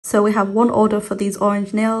So we have one order for these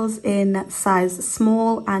orange nails in size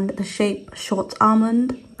small and the shape short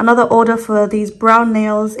almond. Another order for these brown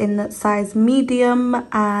nails in size medium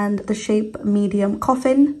and the shape medium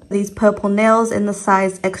coffin. These purple nails in the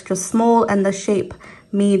size extra small and the shape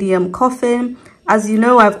medium coffin. As you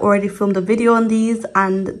know, I've already filmed a video on these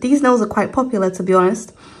and these nails are quite popular, to be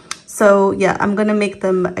honest. So yeah, I'm gonna make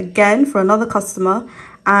them again for another customer,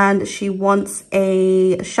 and she wants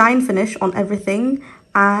a shine finish on everything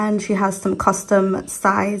and she has some custom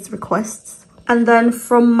size requests. And then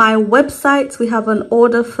from my website, we have an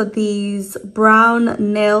order for these brown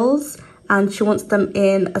nails and she wants them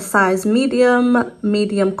in a size medium,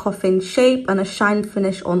 medium coffin shape and a shine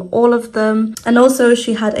finish on all of them. And also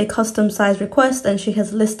she had a custom size request and she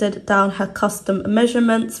has listed down her custom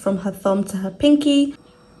measurements from her thumb to her pinky.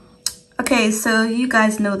 Okay, so you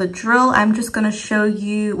guys know the drill. I'm just going to show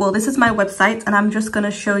you, well, this is my website and I'm just going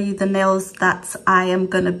to show you the nails that I am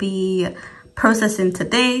going to be processing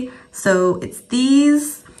today. So it's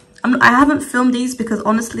these. I haven't filmed these because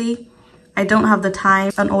honestly, I don't have the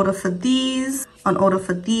time. An order for these, an order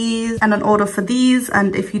for these, and an order for these.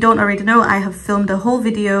 And if you don't already know, I have filmed a whole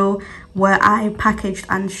video where I packaged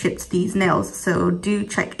and shipped these nails. So do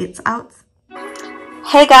check it out.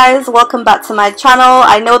 Hey guys, welcome back to my channel.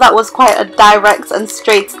 I know that was quite a direct and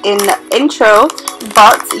straight in intro,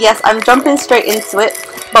 but yes, I'm jumping straight into it.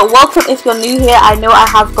 But welcome if you're new here. I know I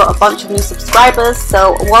have got a bunch of new subscribers,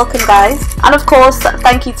 so welcome guys. And of course,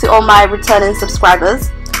 thank you to all my returning subscribers.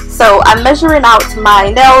 So I'm measuring out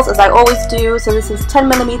my nails as I always do. So this is 10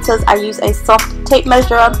 millimeters. I use a soft tape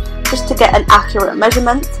measure just to get an accurate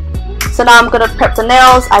measurement. So now I'm going to prep the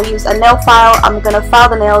nails. I use a nail file. I'm going to file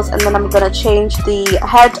the nails and then I'm going to change the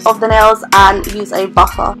head of the nails and use a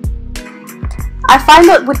buffer. I find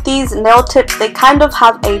that with these nail tips, they kind of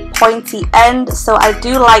have a pointy end. So I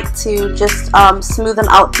do like to just smoothen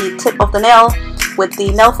out the tip of the nail with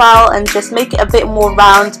the nail file and just make it a bit more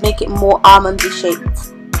round, make it more almondy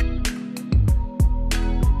shaped.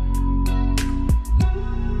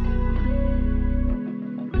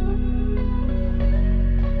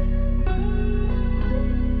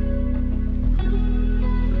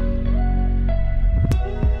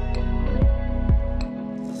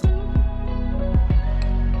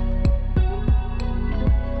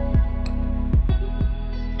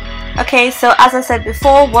 Okay, so as I said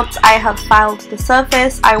before, once I have filed the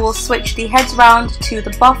surface, I will switch the heads round to the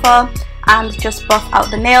buffer and just buff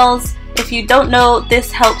out the nails. If you don't know,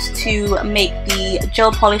 this helps to make the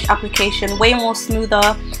gel polish application way more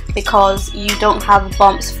smoother because you don't have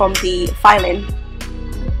bumps from the filing.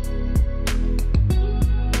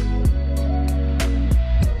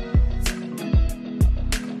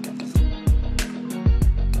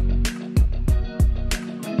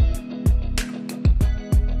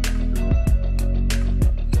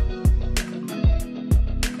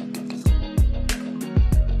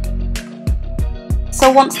 So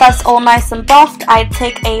once that's all nice and buffed, I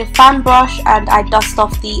take a fan brush and I dust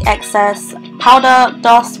off the excess powder,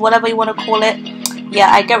 dust, whatever you want to call it. Yeah,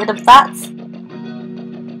 I get rid of that.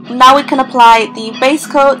 Now we can apply the base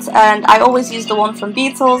coat, and I always use the one from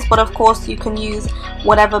Beetles, but of course you can use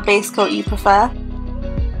whatever base coat you prefer.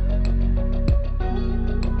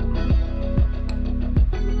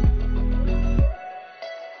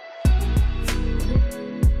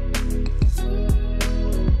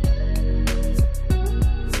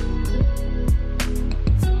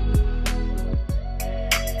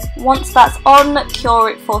 Once that's on,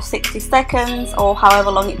 cure it for 60 seconds or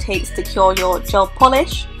however long it takes to cure your gel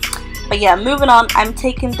polish. But yeah, moving on, I'm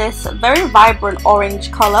taking this very vibrant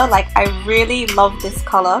orange color. Like, I really love this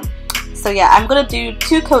color. So yeah, I'm gonna do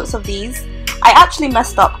 2 coats of these. I actually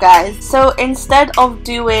messed up, guys. So instead of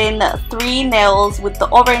doing 3 nails with the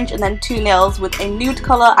orange and then 2 nails with a nude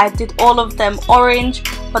color, I did all of them orange,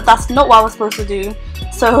 but that's not what I was supposed to do.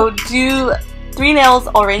 So do 3 nails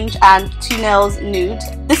orange and 2 nails nude.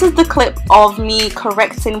 This is the clip of me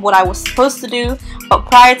correcting what I was supposed to do, but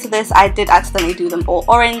prior to this I did accidentally do them all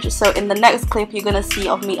orange. So in the next clip you're going to see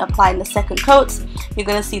of me applying the second coat, you're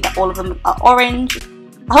going to see that all of them are orange.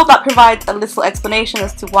 I hope that provides a little explanation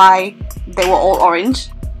as to why they were all orange.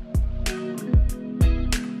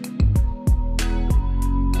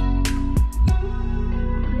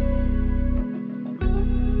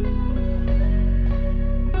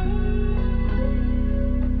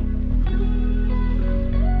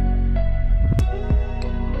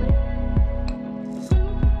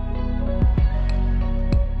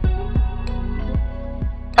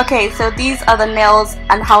 Okay, so these are the nails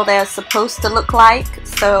and how they are supposed to look like.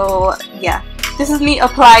 So yeah, This is me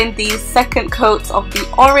applying the second coat of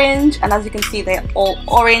the orange, and as you can see they're all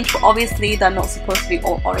orange, but obviously they're not supposed to be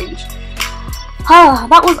all orange.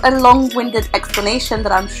 That was a long-winded explanation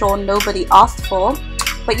that I'm sure nobody asked for,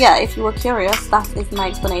 but yeah, if you were curious, that is my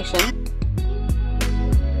explanation.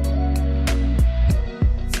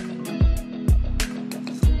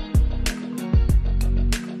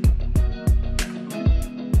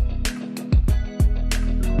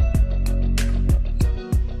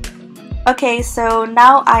 Okay, so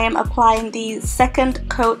now I am applying the second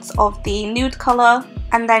coat of the nude colour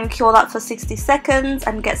and then cure that for 60 seconds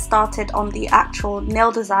and get started on the actual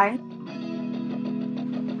nail design.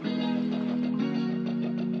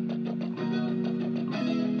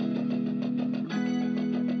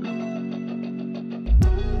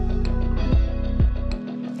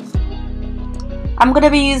 I'm going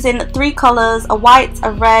to be using 3 colours, a white,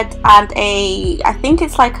 a red and I think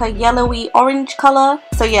it's like a yellowy orange colour.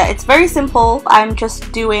 So yeah, it's very simple. I'm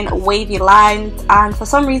just doing wavy lines and for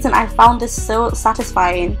some reason I found this so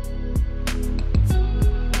satisfying.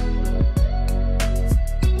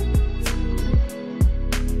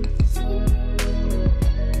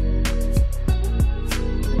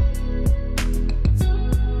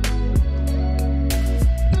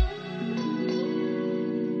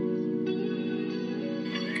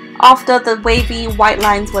 After the wavy white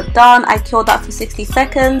lines were done, I cured that for 60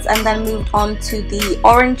 seconds and then moved on to the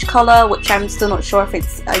orange colour, which I'm still not sure if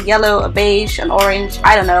it's a yellow, a beige, an orange,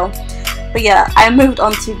 I don't know. But yeah, I moved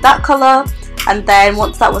on to that colour and then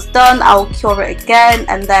once that was done, I'll cure it again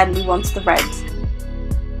and then move on to the red.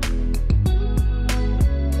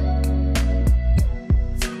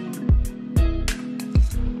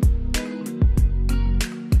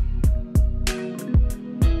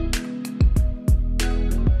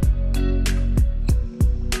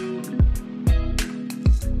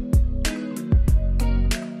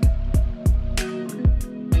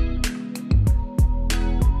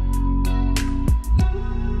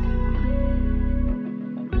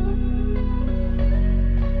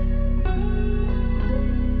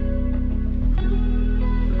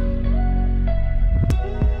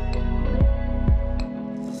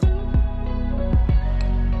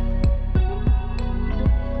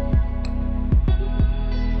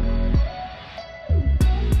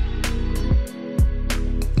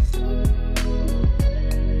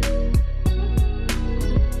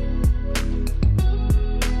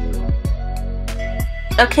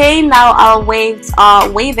 Okay, now our waves are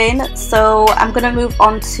waving, so I'm going to move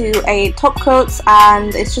on to a top coat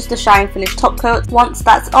and it's just a shine finish top coat. Once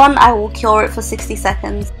that's on, I will cure it for 60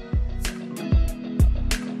 seconds.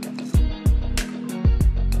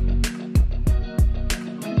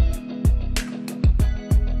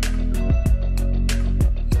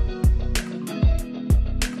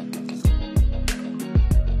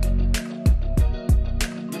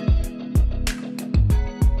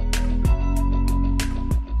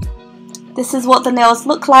 This is what the nails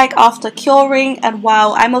look like after curing, and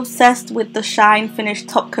wow, I'm obsessed with the shine finish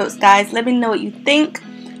top coats, guys. Let me know what you think.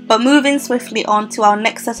 But moving swiftly on to our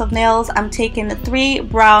next set of nails, I'm taking 3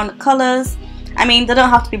 brown colours. I mean, they don't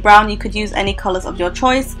have to be brown, you could use any colours of your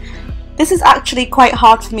choice. This is actually quite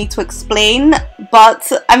hard for me to explain,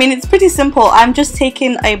 but I mean, it's pretty simple. I'm just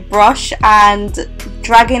taking a brush and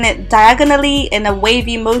dragging it diagonally in a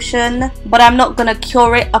wavy motion, but I'm not gonna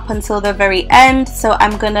cure it up until the very end, so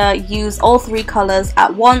I'm gonna use all 3 colors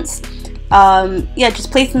at once. Yeah,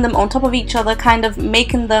 just placing them on top of each other, kind of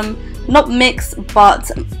making them not mix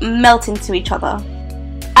but melt into each other.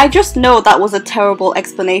 I just know that was a terrible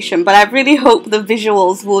explanation, but I really hope the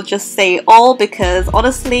visuals will just say it all, because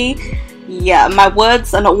honestly, yeah, my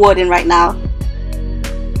words are not wording right now.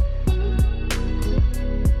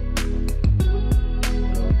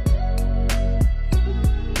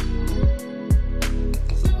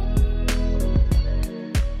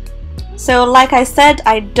 So like I said,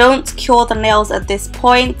 I don't cure the nails at this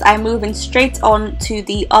point. I'm moving straight on to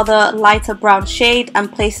the other lighter brown shade and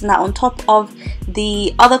placing that on top of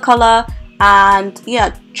the other color, and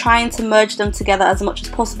yeah, trying to merge them together as much as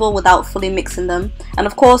possible without fully mixing them. And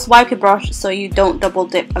of course, wipe your brush so you don't double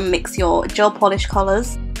dip and mix your gel polish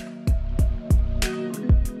colors.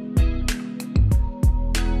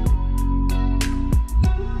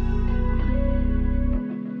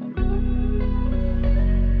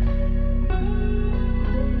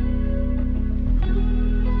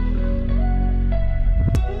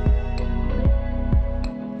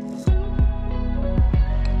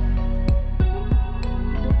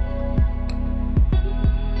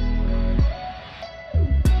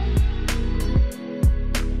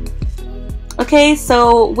 Okay,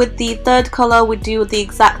 so with the third color we do the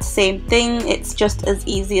exact same thing. It's just as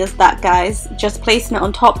easy as that, guys. Just placing it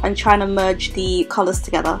on top and trying to merge the colors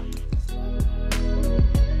together.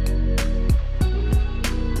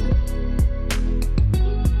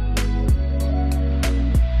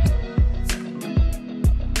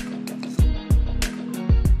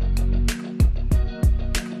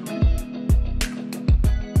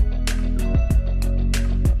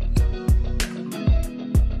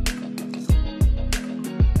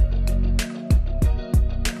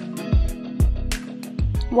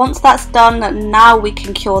 Once that's done, now we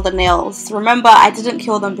can cure the nails. Remember, I didn't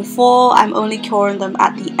cure them before, I'm only curing them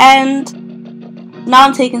at the end. Now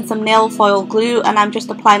I'm taking some nail foil glue and I'm just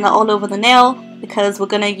applying that all over the nail because we're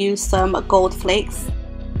going to use some gold flakes.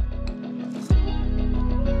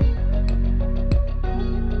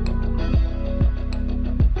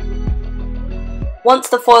 Once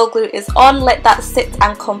the foil glue is on, let that sit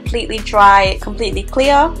and completely dry, completely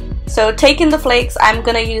clear. So taking the flakes, I'm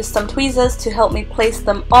going to use some tweezers to help me place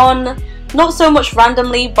them on. Not so much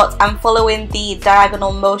randomly, but I'm following the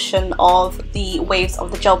diagonal motion of the waves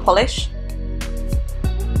of the gel polish.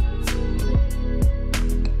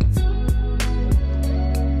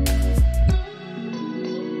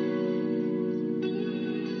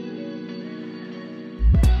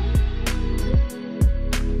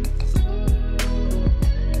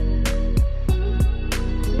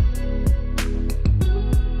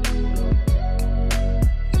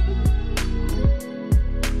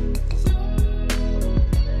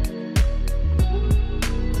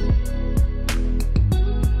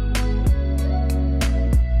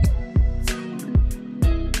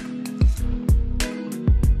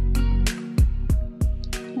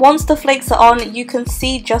 Once the flakes are on, you can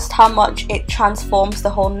see just how much it transforms the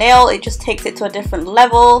whole nail. It just takes it to a different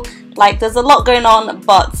level. Like, there's a lot going on,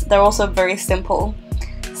 but they're also very simple.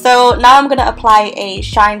 So now I'm going to apply a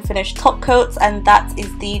shine finish top coat, and that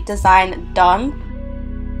is the design done.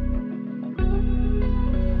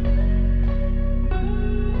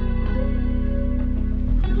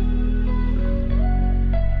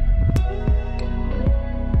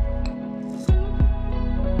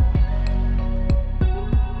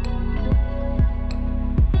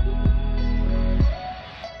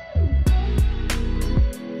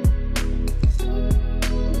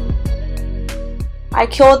 I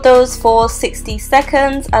cured those for 60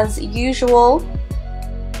 seconds as usual,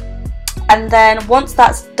 and then once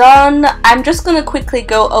that's done, I'm just going to quickly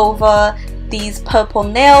go over these purple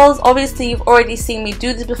nails. Obviously you've already seen me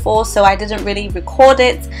do this before, so I didn't really record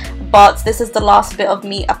it, but this is the last bit of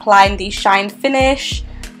me applying the shine finish.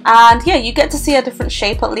 And yeah, you get to see a different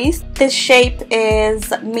shape at least. This shape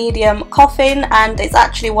is medium coffin, and it's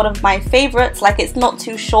actually one of my favorites. Like, it's not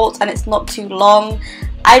too short and it's not too long.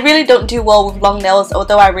 I really don't do well with long nails,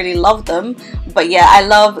 although I really love them. But yeah, I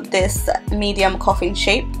love this medium coffin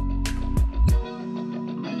shape.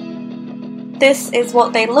 This is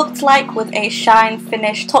what they looked like with a shine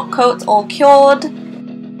finish top coat all cured.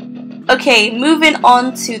 Okay, moving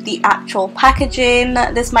on to the actual packaging.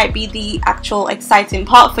 This might be the actual exciting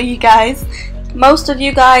part for you guys. Most of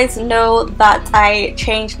you guys know that I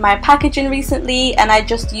changed my packaging recently, and I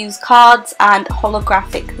just use cards and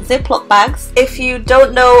holographic Ziploc bags. If you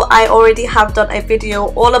don't know, I already have done a video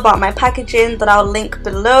all about my packaging that I'll link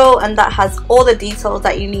below, and that has all the details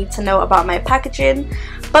that you need to know about my packaging.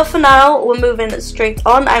 But for now, we're moving straight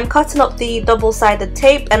on. I'm cutting up the double-sided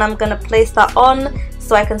tape and I'm going to place that on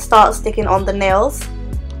so I can start sticking on the nails.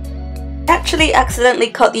 I actually accidentally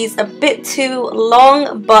cut these a bit too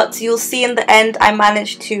long, but you'll see in the end I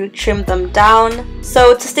managed to trim them down.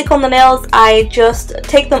 So to stick on the nails, I just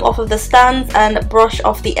take them off of the stands and brush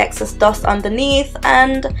off the excess dust underneath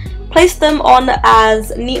and place them on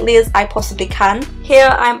as neatly as I possibly can. Here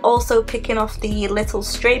I'm also picking off the little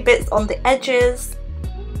straight bits on the edges.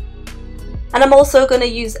 And I'm also going to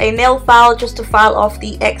use a nail file just to file off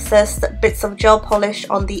the excess bits of gel polish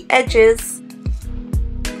on the edges.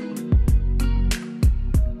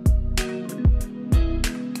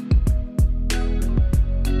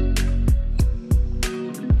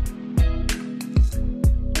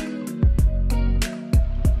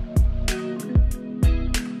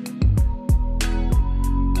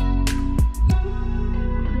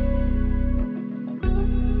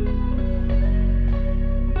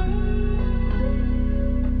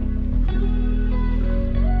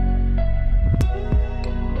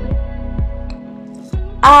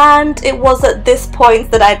 And it was at this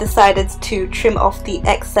point that I decided to trim off the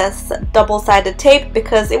excess double-sided tape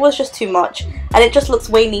because it was just too much, and it just looks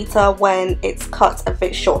way neater when it's cut a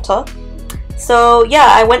bit shorter. So yeah,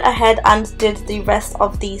 I went ahead and did the rest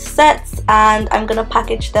of these sets, and I'm gonna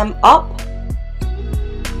package them up.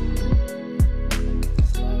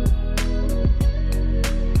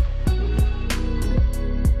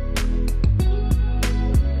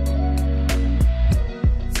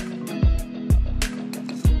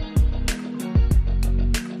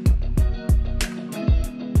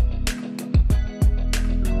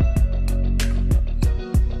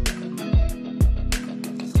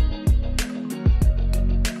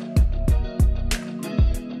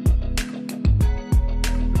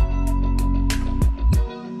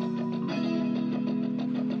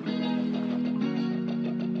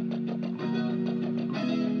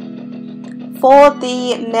 For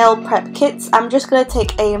the nail prep kits, I'm just going to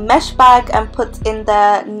take a mesh bag and put in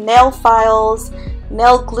the nail files,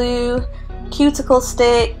 nail glue, cuticle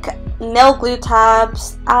stick, nail glue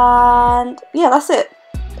tabs, and yeah, that's it.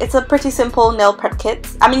 It's a pretty simple nail prep kit.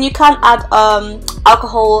 I mean, you can add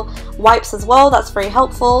alcohol wipes as well, that's very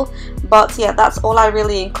helpful, but yeah, that's all I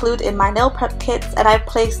really include in my nail prep kit, and I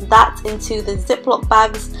place that into the Ziploc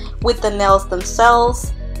bags with the nails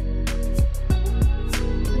themselves.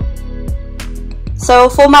 So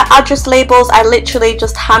for my address labels, I literally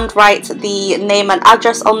just handwrite the name and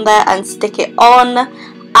address on there and stick it on,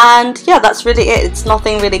 and yeah, that's really it. It's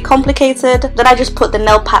nothing really complicated. Then I just put the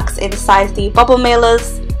nail packs inside the bubble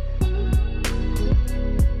mailers.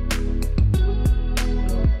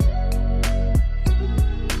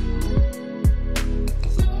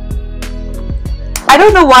 I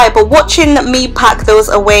don't know why, but watching me pack those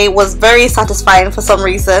away was very satisfying for some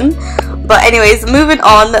reason. But anyways, moving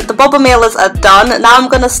on, the bubble mailers are done. Now I'm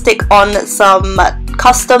going to stick on some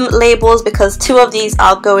custom labels because 2 of these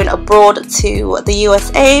are going abroad to the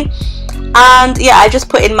USA. And yeah, I just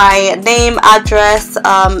put in my name, address,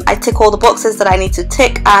 I tick all the boxes that I need to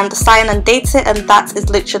tick and sign and date it, and that is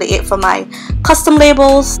literally it for my custom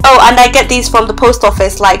labels. Oh, and I get these from the post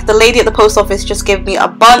office. Like, the lady at the post office just gave me a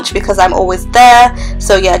bunch because I'm always there.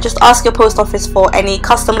 So yeah, just ask your post office for any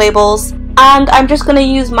custom labels. And I'm just going to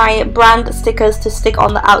use my brand stickers to stick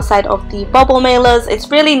on the outside of the bubble mailers. It's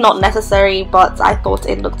really not necessary, but I thought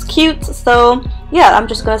it looked cute, so yeah, I'm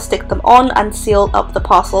just going to stick them on and seal up the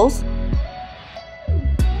parcels.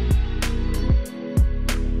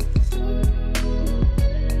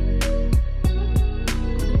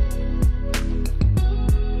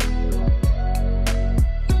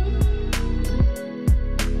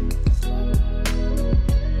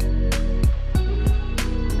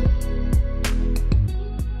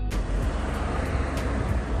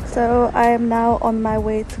 So I am now on my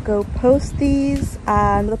way to go post these,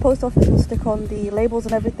 and the post office will stick on the labels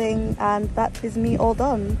and everything, and that is me all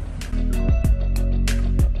done.